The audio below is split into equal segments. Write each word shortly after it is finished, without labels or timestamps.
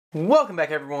Welcome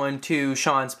back everyone to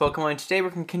Sean's Pokemon. Today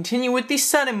we're going to continue with the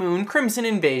Sun and Moon Crimson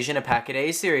Invasion a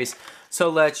Pack-A-Day series. So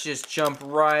let's just jump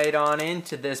right on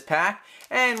into this pack.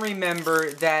 And remember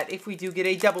that if we do get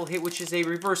a double hit, which is a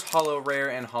reverse holo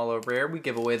rare and holo rare, we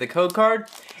give away the code card.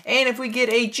 And if we get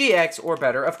a GX or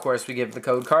better, of course we give the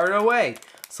code card away.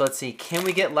 So let's see, can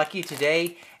we get lucky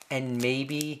today and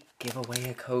maybe give away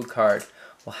a code card?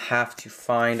 We'll have to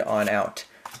find on out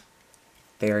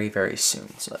very, very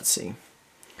soon. So let's see.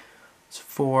 It's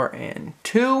 4 and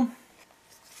 2.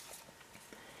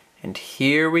 And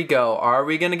here we go. Are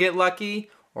we going to get lucky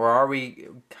or are we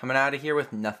coming out of here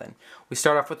with nothing? We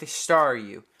start off with the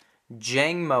Staryu,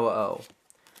 Jangmo-O,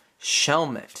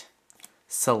 Shelmet,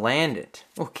 Salandit.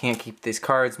 Oh, can't keep these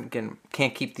cards.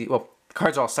 Can't keep the, well, the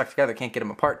cards are all stuck together. Can't get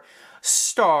them apart.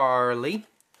 Starly,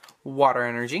 Water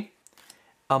Energy,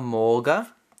 Emolga,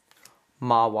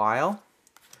 Mawile,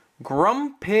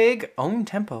 Grumpig, Own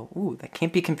Tempo. Ooh, that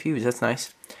can't be confused. That's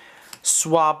nice.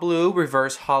 Swablu,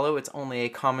 Reverse Holo. It's only a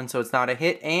common, so it's not a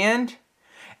hit. And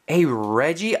a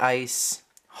Regice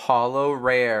Holo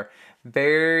Rare.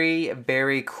 Very,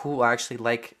 very cool. I actually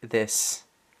like this.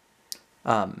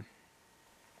 Actually,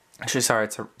 sorry,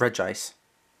 it's a Regice.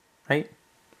 Right?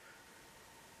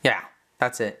 Yeah,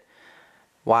 that's it.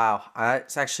 Wow,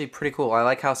 that's actually pretty cool. I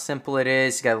like how simple it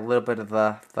is. You got a little bit of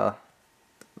the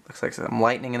looks like some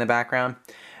lightning in the background.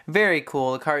 Very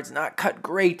cool. The card's not cut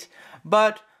great,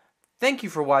 but thank you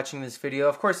for watching this video.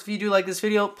 Of course, if you do like this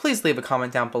video, please leave a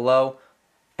comment down below,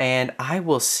 and I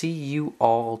will see you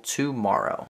all tomorrow.